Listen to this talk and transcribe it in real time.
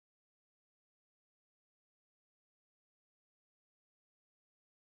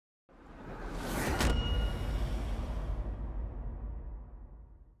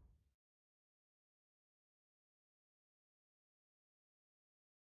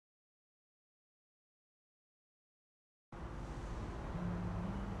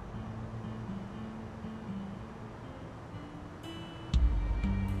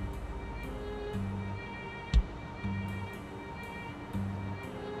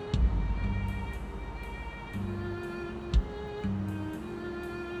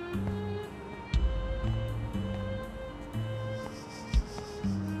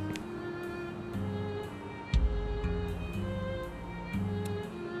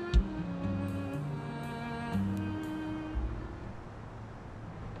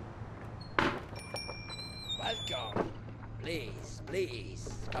Please,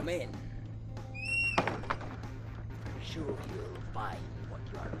 come in. Sure you'll find what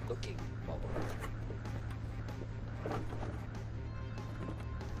you are looking for.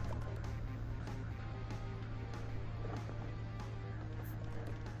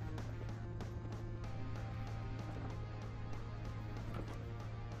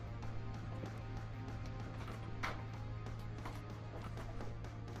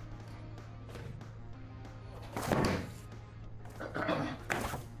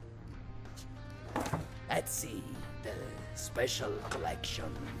 Let's see, the special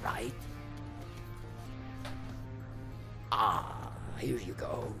collection, right? Ah, here you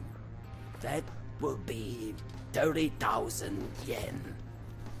go. That will be 30,000 yen.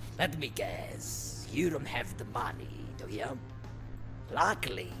 Let me guess, you don't have the money, do you?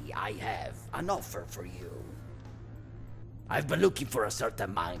 Luckily, I have an offer for you. I've been looking for a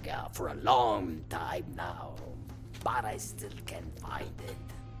certain manga for a long time now, but I still can't find it.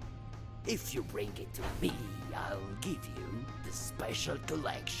 If you bring it to me, I'll give you the special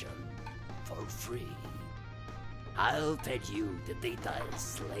collection for free. I'll tell you the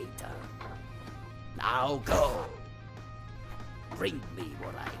details later. Now go! Bring me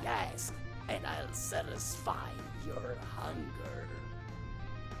what I ask, and I'll satisfy your hunger.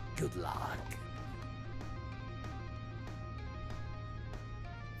 Good luck.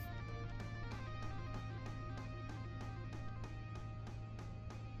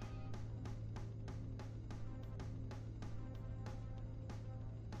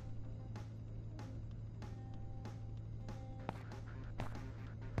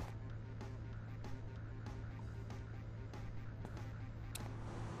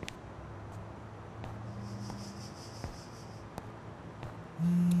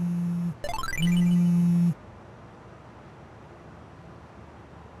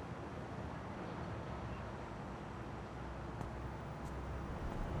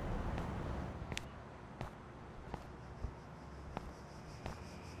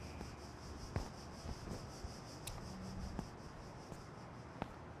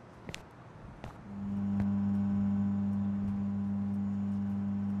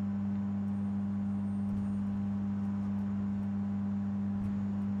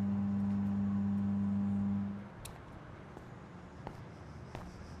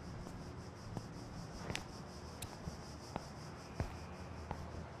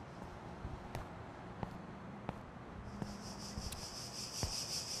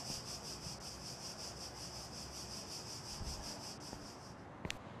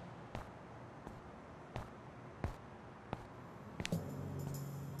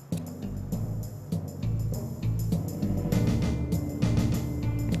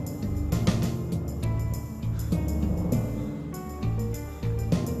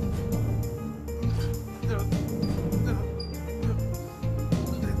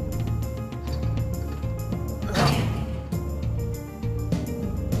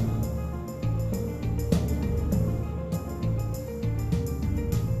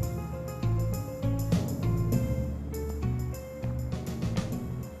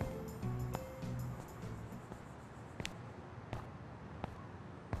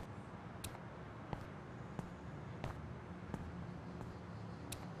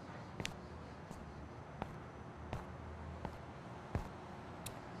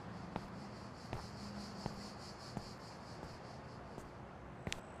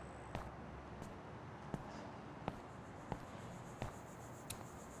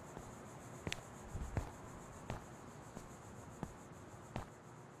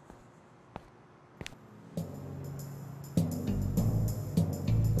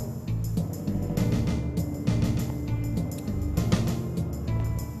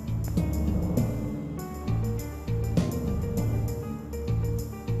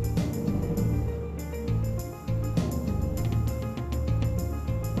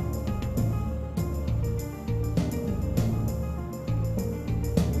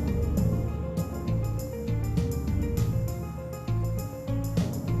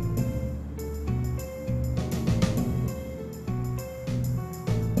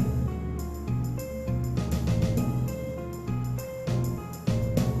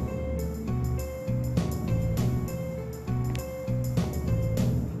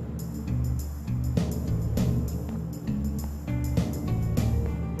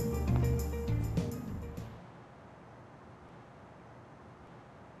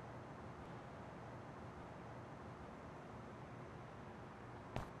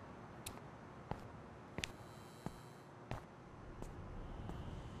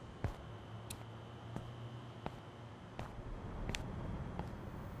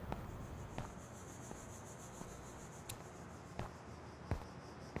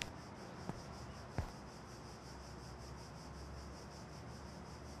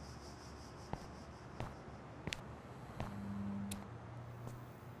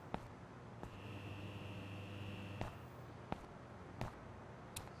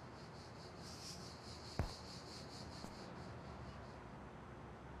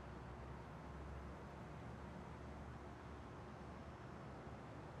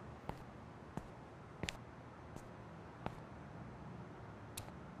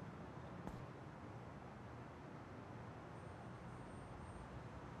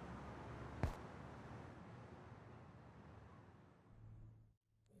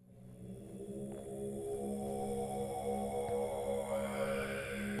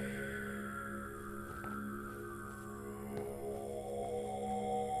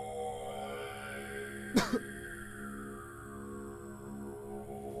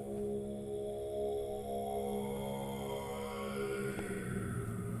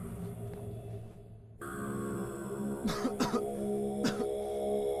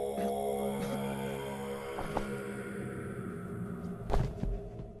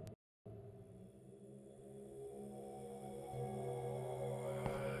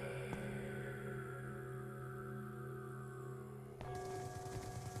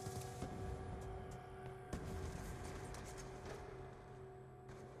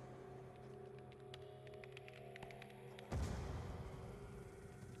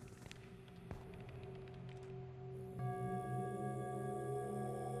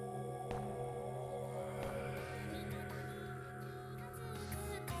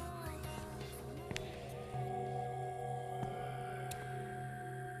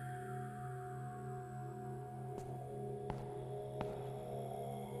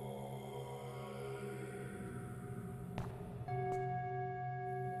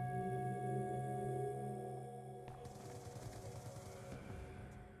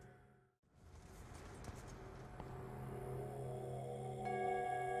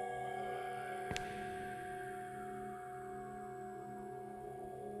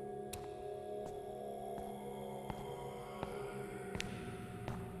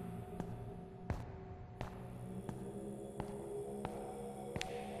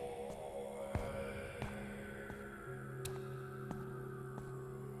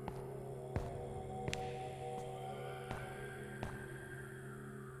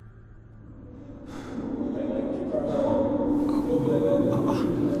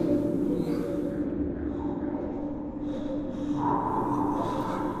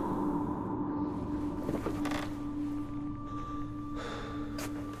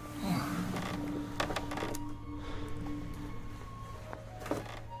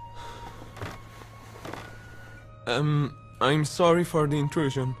 I'm sorry for the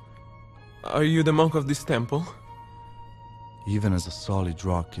intrusion. Are you the monk of this temple? Even as a solid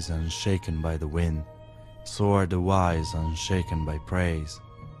rock is unshaken by the wind, so are the wise unshaken by praise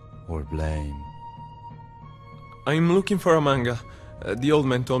or blame. I'm looking for a manga. The old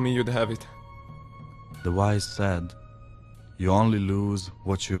man told me you'd have it. The wise said, "You only lose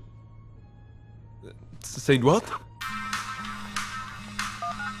what you..." Said what?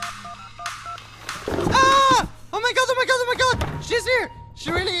 Ah! Oh my god, oh my god, oh my god! She's here!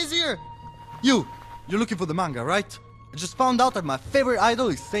 She really is here! You're looking for the manga, right? I just found out that my favorite idol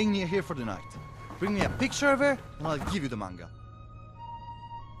is staying near here for the night. Bring me a picture of her, and I'll give you the manga.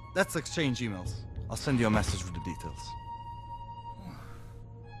 Let's exchange emails. I'll send you a message with the details.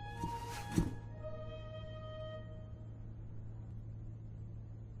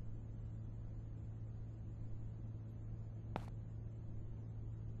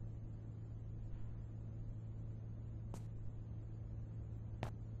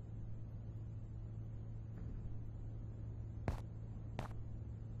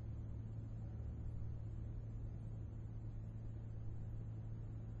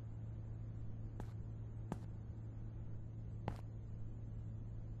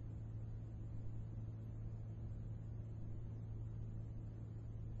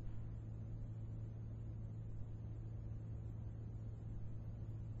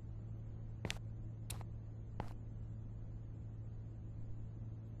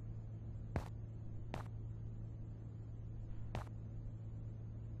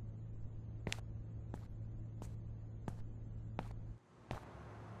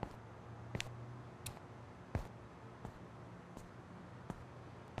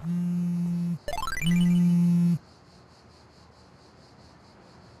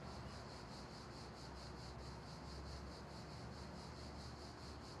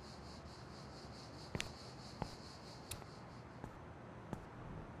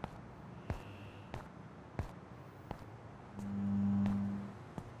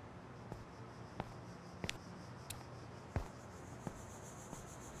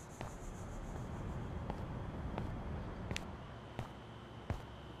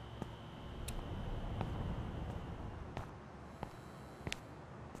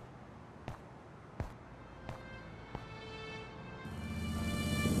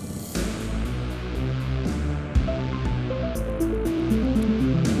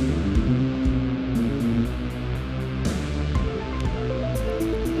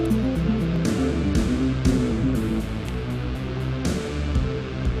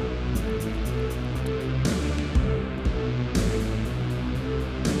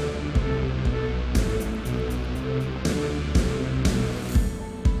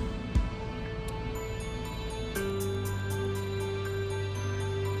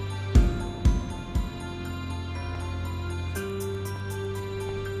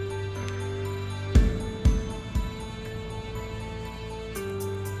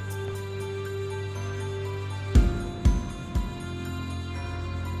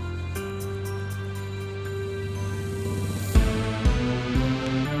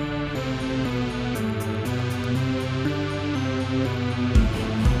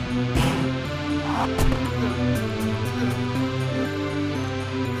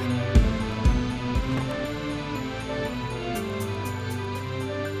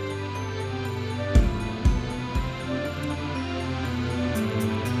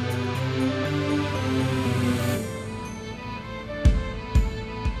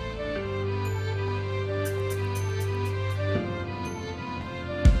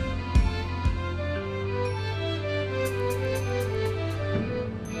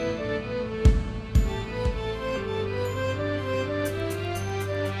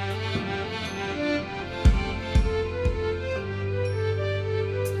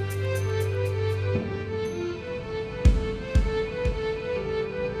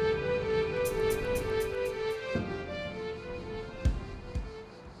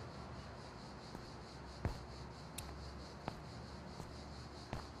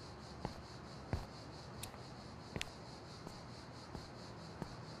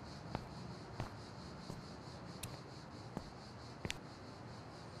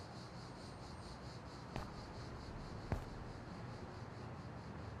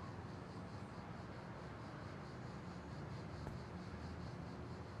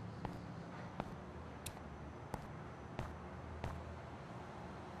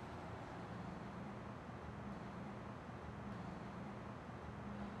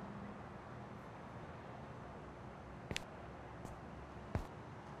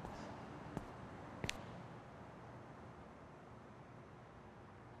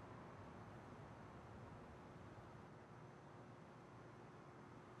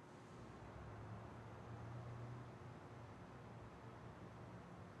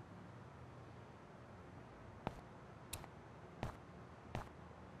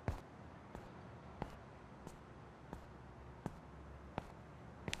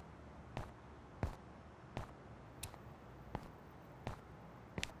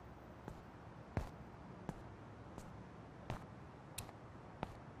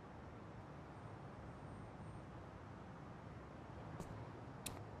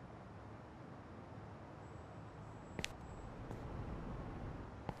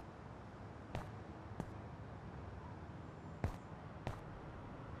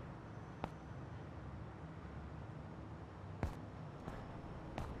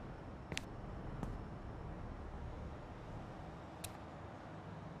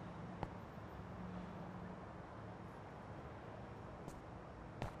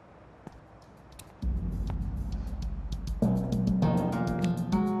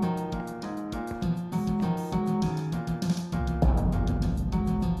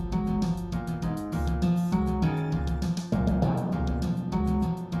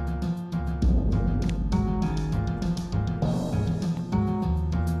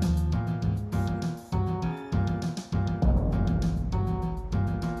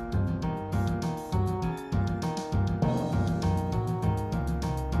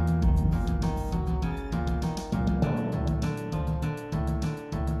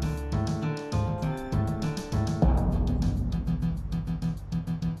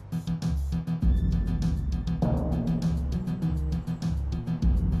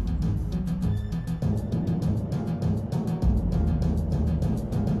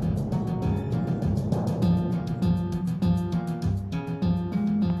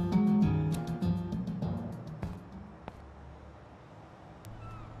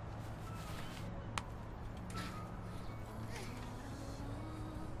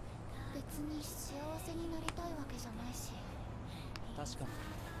 に幸せになりたいわけじゃないし。確かに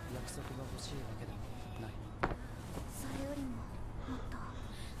約束が欲しいわけでもない。それよりももっと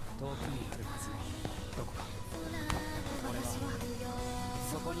遠くにあるはずのどこか。私は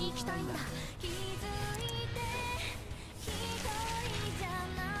そこに行きたいんだ。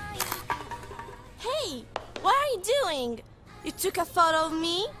Hey, what are you doing? You took a photo of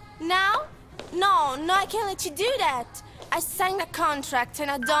me? Now? No, I can't let you do that. I signed a contract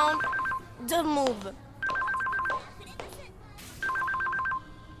and I don't move.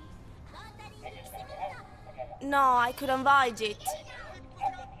 No, I couldn't avoid it.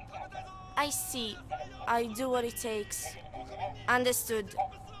 I see. I do what it takes. Understood.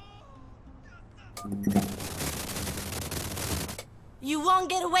 You won't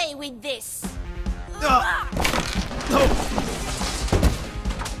get away with this.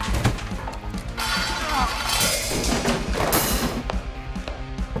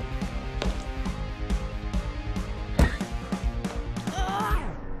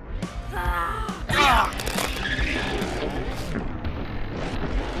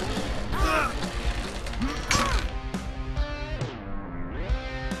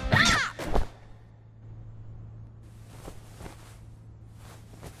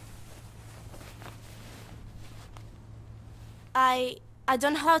 I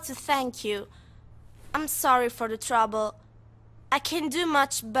don't know how to thank you. I'm sorry for the trouble. I can't do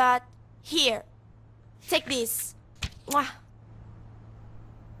much, but here, take this. Mwah.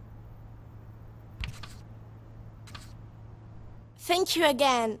 Thank you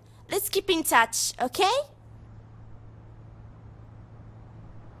again. Let's keep in touch, okay?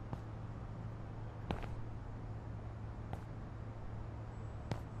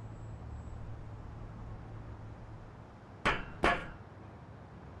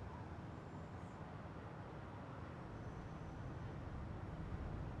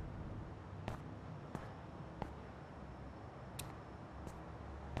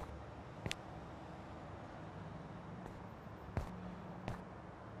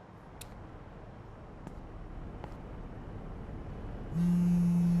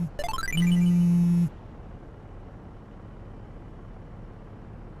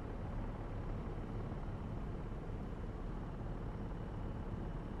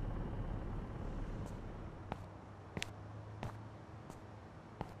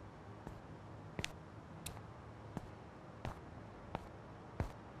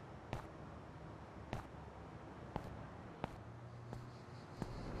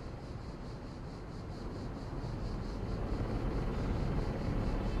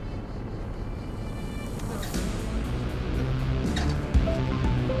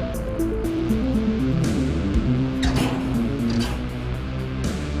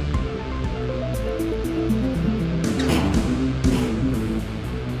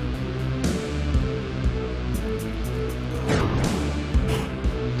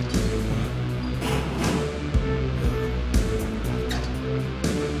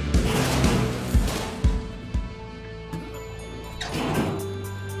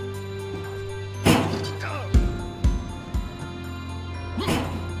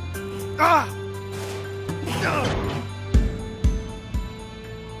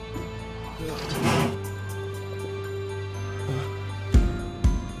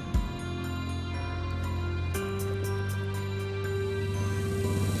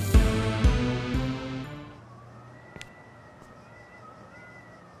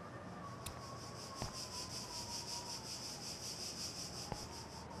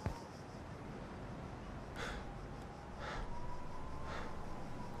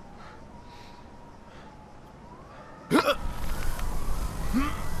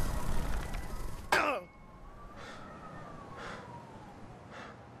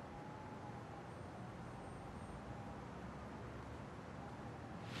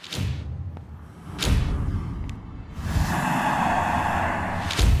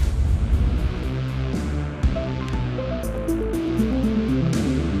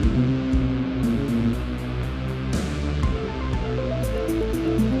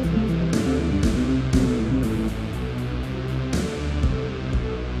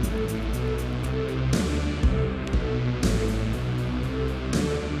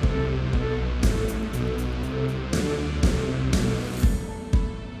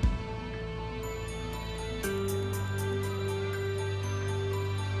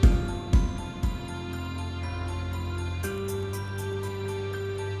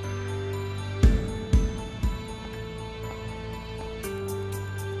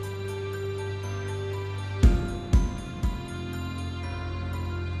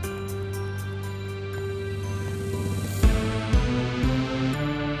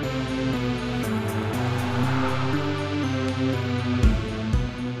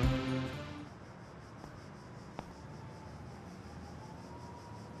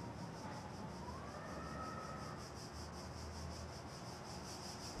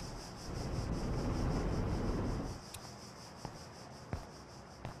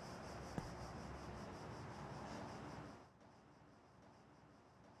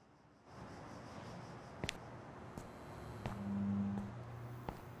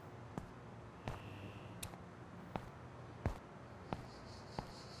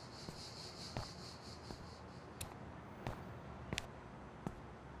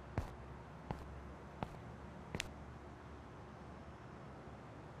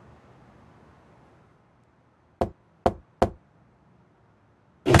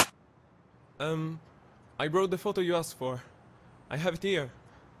 I brought the photo you asked for. I have it here.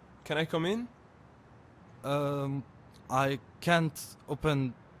 Can I come in? I can't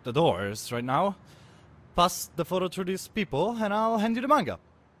open the doors right now. Pass the photo to these people and I'll hand you the manga.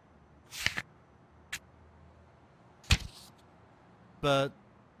 But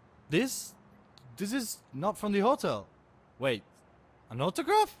this is not from the hotel. Wait, an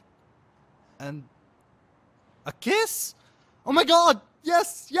autograph? And a kiss? Oh my god!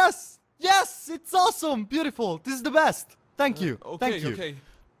 Yes, yes, yes! It's awesome! Beautiful! This is the best! Thank you! Okay, Thank you! okay.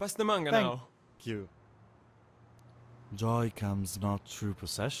 Pass the manga Thank now. you. Joy comes not through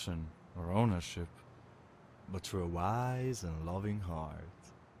possession or ownership, but through a wise and loving heart.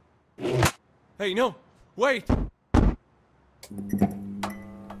 Hey, no! Wait!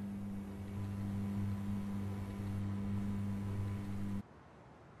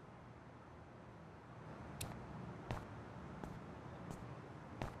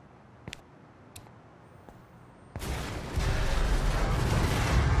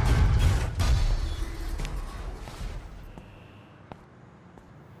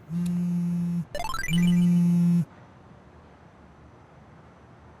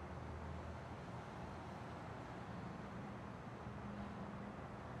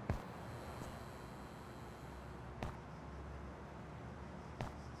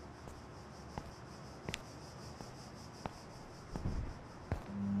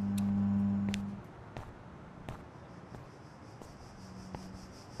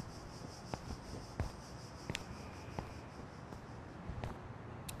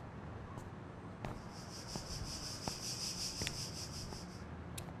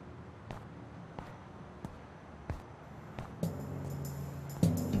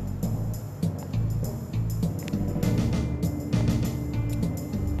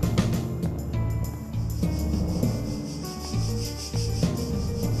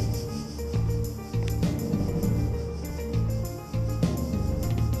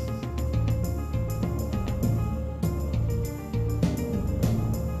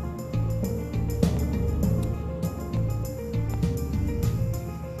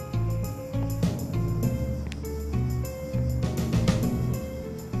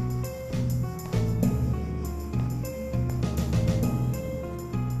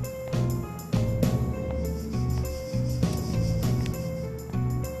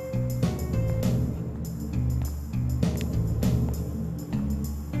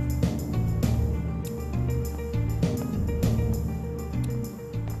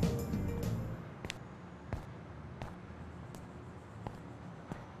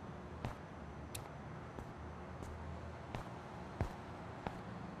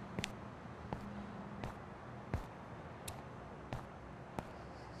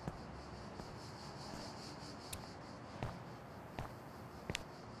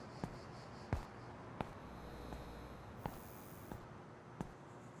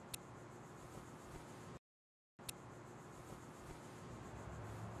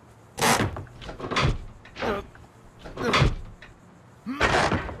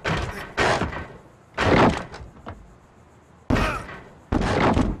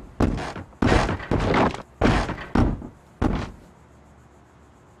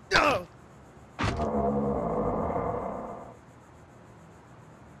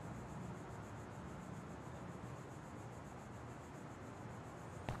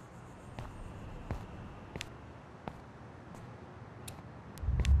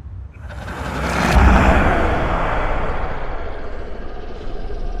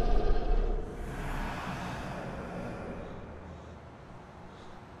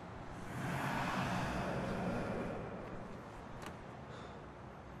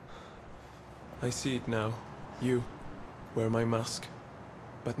 I see it now. You wear my mask.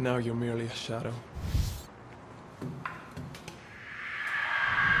 But now you're merely a shadow.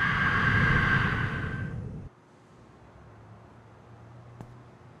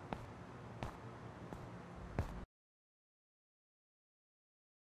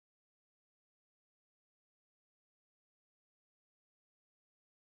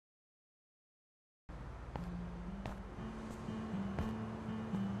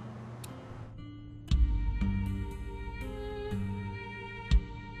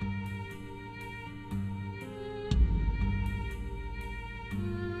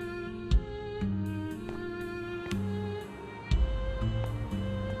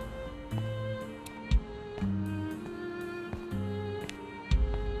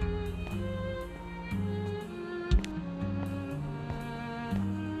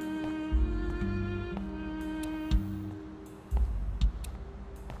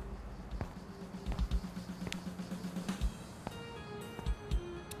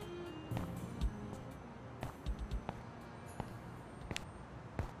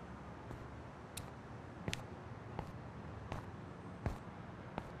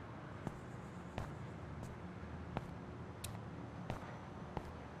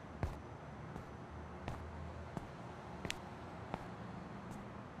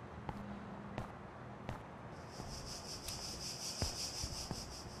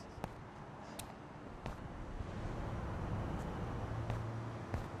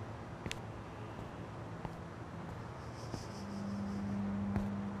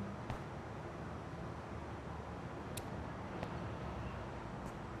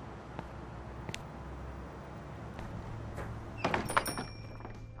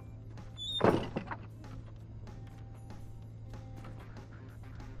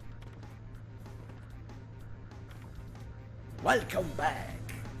 Welcome back.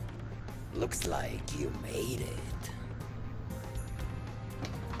 Looks like you made it.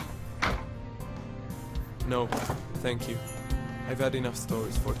 No, thank you. I've had enough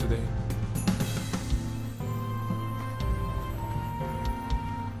stories for today.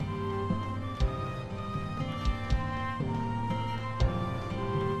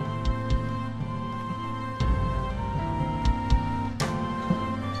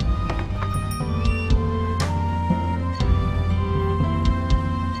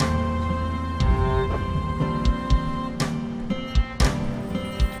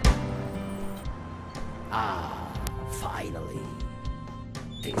 Finally.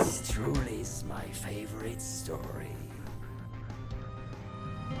 This truly is my favorite story.